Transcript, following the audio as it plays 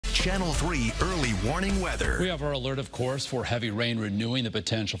Channel 3 early warning weather. We have our alert, of course, for heavy rain, renewing the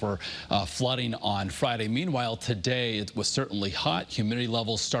potential for flooding on Friday. Meanwhile, today it was certainly hot. Humidity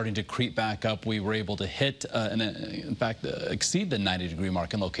levels starting to creep back up. We were able to hit, in fact, exceed the 90-degree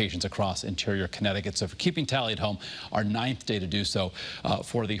mark in locations across interior Connecticut. So for keeping tally at home, our 9th day to do so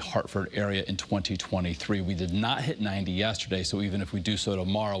for the Hartford area in 2023. We did not hit 90 yesterday, so even if we do so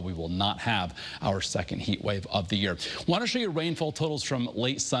tomorrow, we will not have our second heat wave of the year. Want to show you rainfall totals from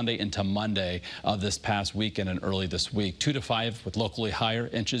late Sunday into Monday of this past weekend and early this week. 2 to 5 with locally higher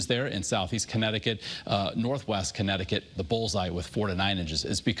inches there in southeast Connecticut, northwest Connecticut. The bullseye with 4 to 9 inches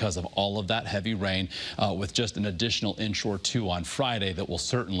is because of all of that heavy rain, with just an additional inch or two on Friday that will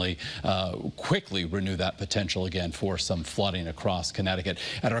certainly quickly renew that potential again for some flooding across Connecticut.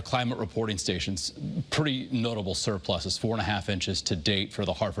 At our climate reporting stations, pretty notable surpluses, 4.5 inches to date for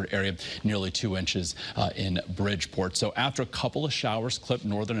the Hartford area, nearly 2 inches in Bridgeport. So after a couple of showers clipped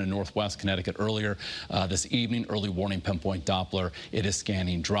northern and northwest Connecticut earlier this evening, early warning pinpoint Doppler, it is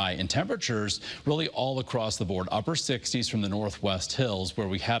scanning dry. And temperatures really all across the board, upper 60s from the northwest hills where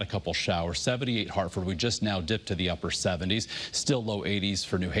we had a couple showers. 78 Hartford, we just now dipped to the upper 70s, still low 80s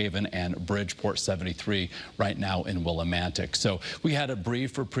for New Haven, and Bridgeport 73 right now in Willimantic. So we had a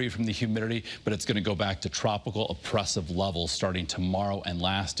brief reprieve from the humidity, but it's going to go back to tropical oppressive levels starting tomorrow and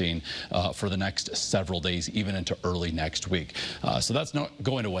lasting for the next several days, even into early next week. So that's not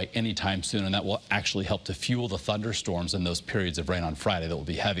going away anytime soon, and that will actually help to fuel the thunderstorms in those periods of rain on Friday that will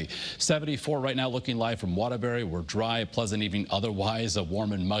be heavy. 74 right now looking live from Waterbury. We're dry, pleasant evening otherwise, a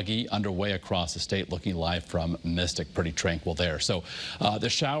warm and muggy underway across the state, looking live from Mystic, pretty tranquil there. So the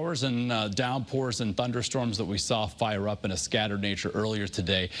showers and downpours and thunderstorms that we saw fire up in a scattered nature earlier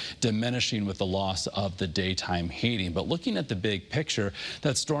today, diminishing with the loss of the daytime heating. But looking at the big picture,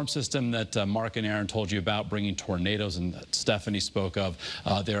 that storm system that Mark and Aaron told you about, bringing tornadoes, and that Stephanie spoke of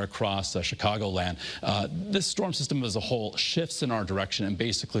there across Chicagoland, this storm system as a whole shifts in our direction and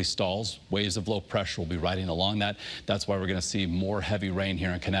basically stalls. Waves of low pressure will be riding along that. That's why we're going to see more heavy rain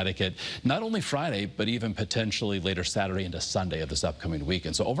here in Connecticut, not only Friday, but even potentially later Saturday into Sunday of this upcoming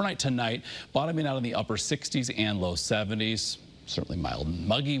weekend. So overnight tonight, bottoming out in the upper 60s and low 70s. Certainly mild and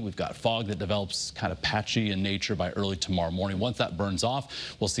muggy. We've got fog that develops kind of patchy in nature by early tomorrow morning. Once that burns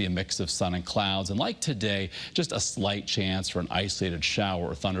off, we'll see a mix of sun and clouds. And like today, just a slight chance for an isolated shower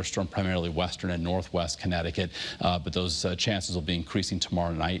or thunderstorm, primarily western and northwest Connecticut. But those chances will be increasing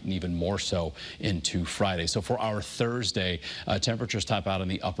tomorrow night and even more so into Friday. So for our Thursday, temperatures top out in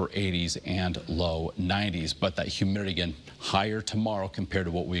the upper 80s and low 90s. But that humidity again higher tomorrow compared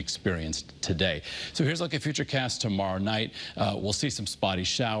to what we experienced today. So here's a look at Futurecast tomorrow night. We'll see some spotty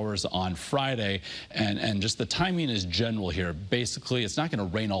showers on Friday, and just the timing is general here. Basically, it's not going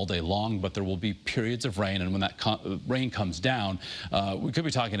to rain all day long, but there will be periods of rain, and when that rain comes down, we could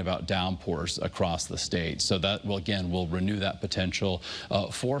be talking about downpours across the state. So that will, again, will renew that potential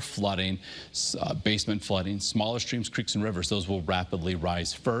for flooding, basement flooding, smaller streams, creeks, and rivers. Those will rapidly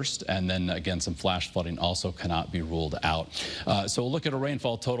rise first, and then, again, some flash flooding also cannot be ruled out. So we'll look at our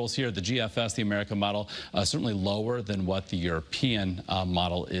rainfall totals here. The GFS, the American model, certainly lower than what the European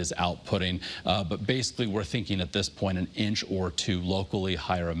model is outputting, but basically we're thinking at this point an inch or two locally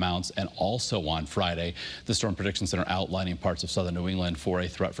higher amounts. And also on Friday, the Storm Prediction Center outlining parts of southern New England for a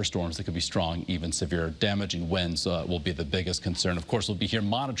threat for storms that could be strong, even severe. Damaging winds will be the biggest concern. Of course, we'll be here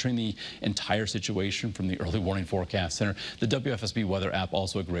monitoring the entire situation from the Early Warning Forecast Center. The WFSB weather app,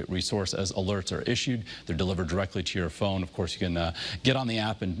 also a great resource as alerts are issued. They're delivered directly to your phone. Of course, you can get on the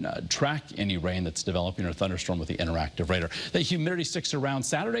app and track any rain that's developing or thunderstorm with the interactive radar. The humidity sticks around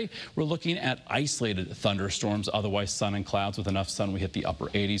Saturday. We're looking at isolated thunderstorms, otherwise sun and clouds. With enough sun, we hit the upper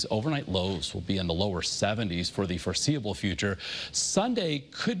 80s. Overnight lows will be in the lower 70s for the foreseeable future. Sunday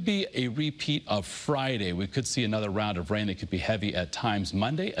could be a repeat of Friday. We could see another round of rain that could be heavy at times.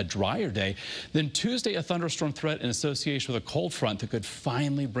 Monday, a drier day. Then Tuesday, a thunderstorm threat in association with a cold front that could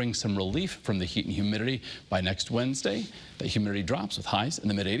finally bring some relief from the heat and humidity. By next Wednesday, the humidity drops with highs in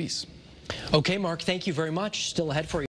the mid-80s. Okay, Mark, thank you very much. Still ahead for you.